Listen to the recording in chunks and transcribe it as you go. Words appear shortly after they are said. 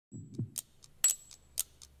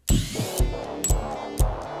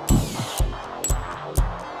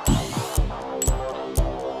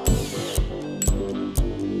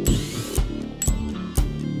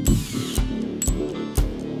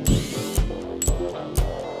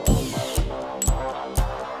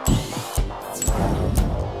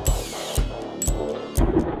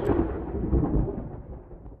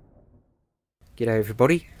G'day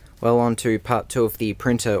everybody. Well, on to part 2 of the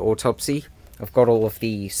printer autopsy. I've got all of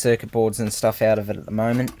the circuit boards and stuff out of it at the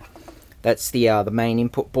moment. That's the main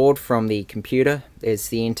input board from the computer. There's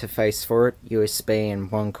the interface for it, USB, and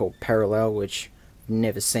one called parallel, which I've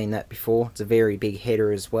never seen that before. It's a very big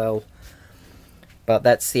header as well. But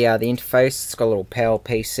that's the interface. It's got a little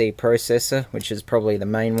PowerPC processor, which is probably the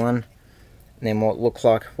main one. And then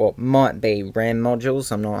what might be RAM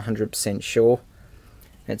modules, I'm not 100% sure.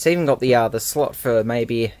 And it's even got the slot for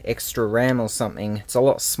maybe extra RAM or something. It's a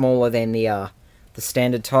lot smaller than the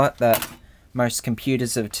standard type that most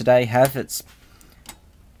computers of today have. It's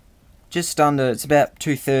just under, it's about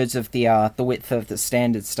 2/3 of the width of the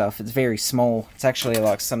standard stuff. It's very small. It's actually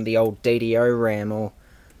like some of the old DDO RAM or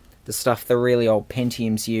the stuff the really old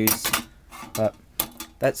Pentiums use. But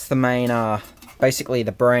that's the main, basically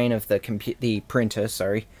the brain of the printer,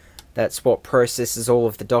 sorry. That's what processes all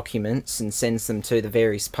of the documents and sends them to the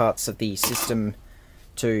various parts of the system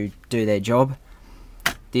to do their job.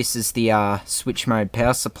 This is the switch mode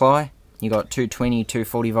power supply. You got 220,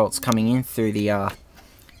 240 volts coming in through the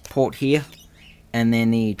port here, and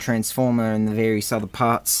then the transformer and the various other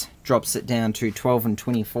parts drops it down to 12 and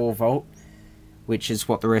 24 volt, which is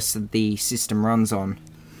what the rest of the system runs on.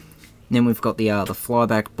 And then we've got the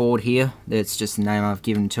flyback board here. That's just the name I've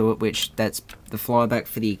given to it, which that's the flyback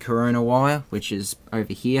for the corona wire, which is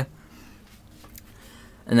over here.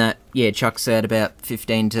 And that, yeah, chucks out about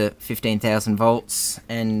 15 to 15,000 volts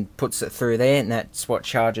and puts it through there, and that's what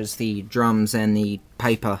charges the drums and the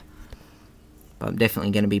paper. But I'm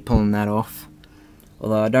definitely going to be pulling that off.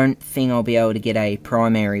 Although I don't think I'll be able to get a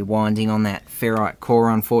primary winding on that ferrite core,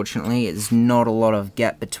 unfortunately. There's not a lot of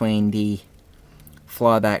gap between the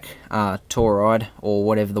flyback toroid, or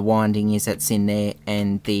whatever the winding is that's in there,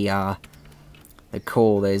 and the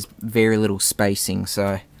core. There's very little spacing,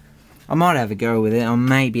 so I might have a go with it. I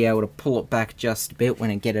may be able to pull it back just a bit when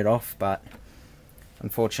I get it off, but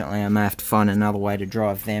unfortunately I may have to find another way to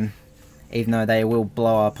drive them, even though they will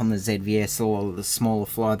blow up on the ZVS or the smaller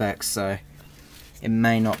flybacks, so it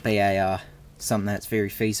may not be a something that's very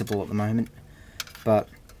feasible at the moment. But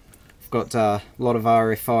got a lot of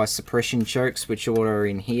RFI suppression chokes, which are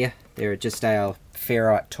in here. They're just a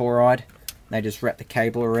ferrite toroid. They just wrap the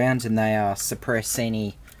cable around and they suppress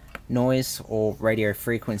any noise or radio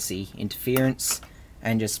frequency interference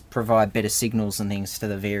and just provide better signals and things to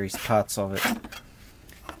the various parts of it.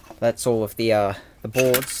 That's all of the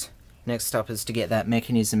boards. Next up is to get that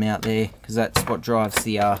mechanism out there, because that's what drives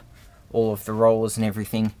the all of the rollers and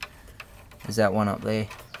everything. There's that one up there.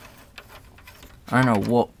 I don't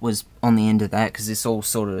know what was on the end of that, because this all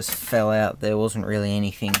sort of just fell out. There wasn't really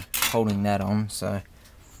anything holding that on, so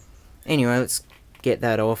anyway, let's get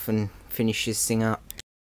that off and finish this thing up.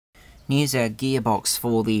 And here's our gearbox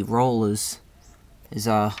for the rollers. There's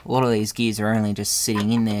a lot of these gears are only just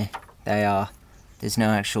sitting in there. There's no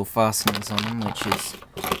actual fastenings on them, which is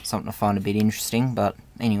something I find a bit interesting, but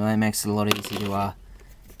anyway, it makes it a lot easier to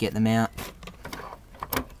get them out.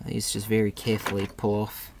 These just very carefully pull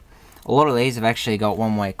off. A lot of these have actually got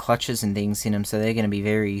one-way clutches and things in them, so they're going to be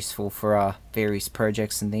very useful for various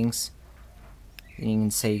projects and things. And you can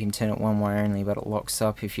see you can turn it one way only, but it locks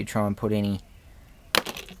up if you try and put any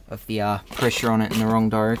of the pressure on it in the wrong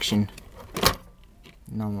direction.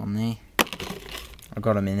 Another one there. I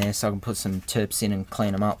got them in there so I can put some terps in and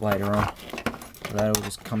clean them up later on. But that all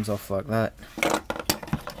just comes off like that.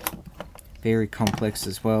 Very complex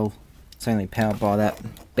as well. It's only powered by that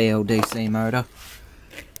BLDC motor.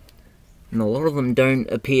 And a lot of them don't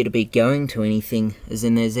appear to be going to anything, as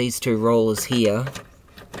in there's these two rollers here,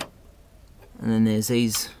 and then there's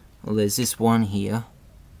these, well, there's this one here,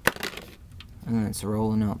 and it's a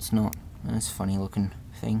roller. No, it's not. That's a funny looking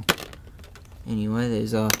thing. Anyway,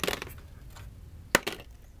 there's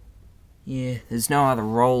yeah, there's no other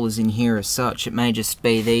rollers in here as such. It may just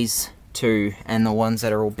be these two and the ones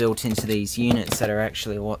that are all built into these units that are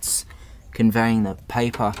actually what's conveying the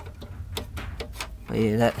paper. But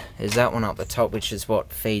yeah, there's that one up the top, which is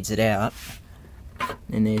what feeds it out.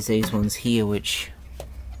 And there's these ones here, which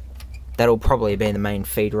that'll probably be the main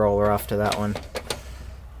feed roller after that one.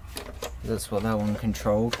 That's what that one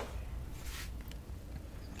controlled.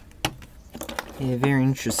 Yeah, very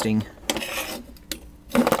interesting.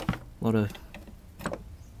 A lot of,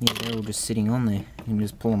 yeah, they're all just sitting on there. You can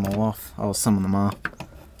just pull them all off. Oh, some of them are.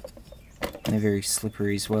 And they're very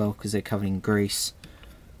slippery as well because they're covered in grease.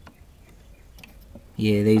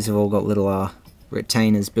 Yeah, these have all got little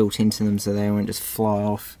retainers built into them so they won't just fly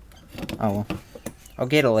off. Oh well. I'll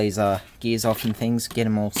get all these gears off and things, get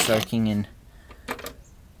them all soaking, and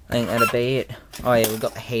I think that'll be it. Oh yeah, we've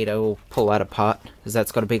got the heater. We'll pull that apart because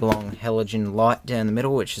that's got a big long halogen light down the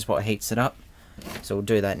middle, which is what heats it up. So we'll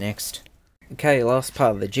do that next. Okay, last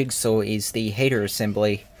part of the jigsaw is the heater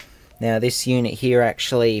assembly. Now this unit here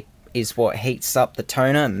actually is what heats up the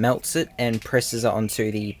toner, melts it, and presses it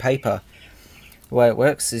onto the paper. The way it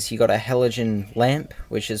works is you got a halogen lamp,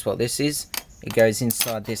 which is what this is. It goes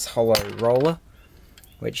inside this hollow roller,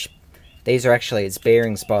 which these are actually its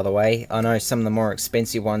bearings, by the way. I know some of the more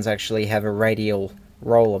expensive ones actually have a radial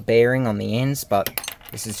roller bearing on the ends, but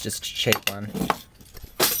this is just a cheap one.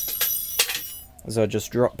 As I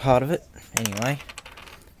just dropped part of it, anyway.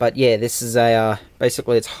 But yeah, this is a,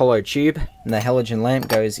 basically it's a hollow tube, and the halogen lamp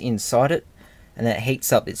goes inside it, and that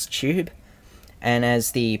heats up its tube. And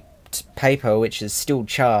as the paper, which is still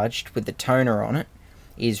charged with the toner on it,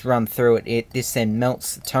 is run through it, this then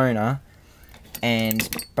melts the toner,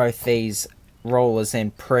 and both these rollers then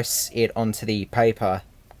press it onto the paper,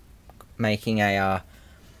 making a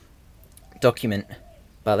document.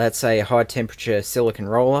 But that's a high temperature silicon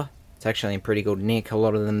roller. It's actually in pretty good nick. A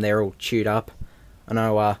lot of them, they're all chewed up. I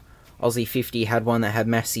know Aussie 50 had one that had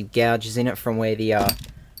massive gouges in it from where the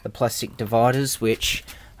plastic dividers, which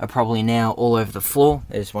are probably now all over the floor.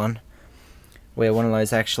 There's one where one of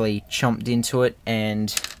those actually chomped into it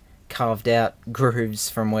and carved out grooves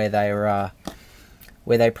from where they were,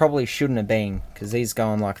 where they probably shouldn't have been, because these go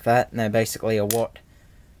on like that, and they basically are what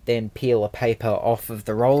then peel a paper off of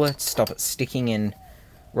the roller to stop it sticking and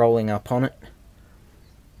rolling up on it.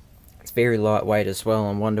 It's very lightweight as well.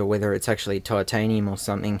 I wonder whether it's actually titanium or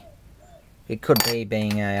something. It could be,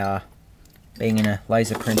 being in a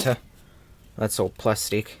laser printer. That's all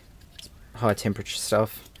plastic. It's high temperature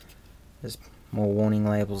stuff. There's more warning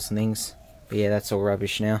labels and things. But yeah, that's all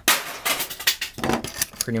rubbish now.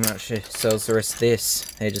 Pretty much sells the rest of this.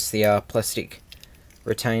 They're just the plastic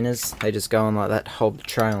retainers. They just go on like that, hold the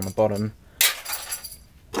tray on the bottom.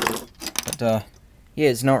 But yeah,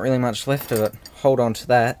 there's not really much left of it. Hold on to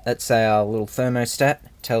that. That's a little thermostat.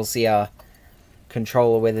 Tells the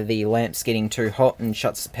controller whether the lamp's getting too hot and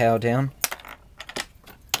shuts the power down.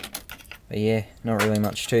 But yeah, not really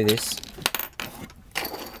much to this.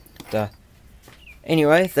 But,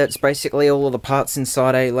 anyway, that's basically all of the parts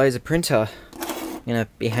inside a laser printer. I'm gonna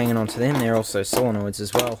be hanging on to them. They're also solenoids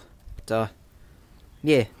as well. But,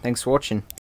 yeah, thanks for watching.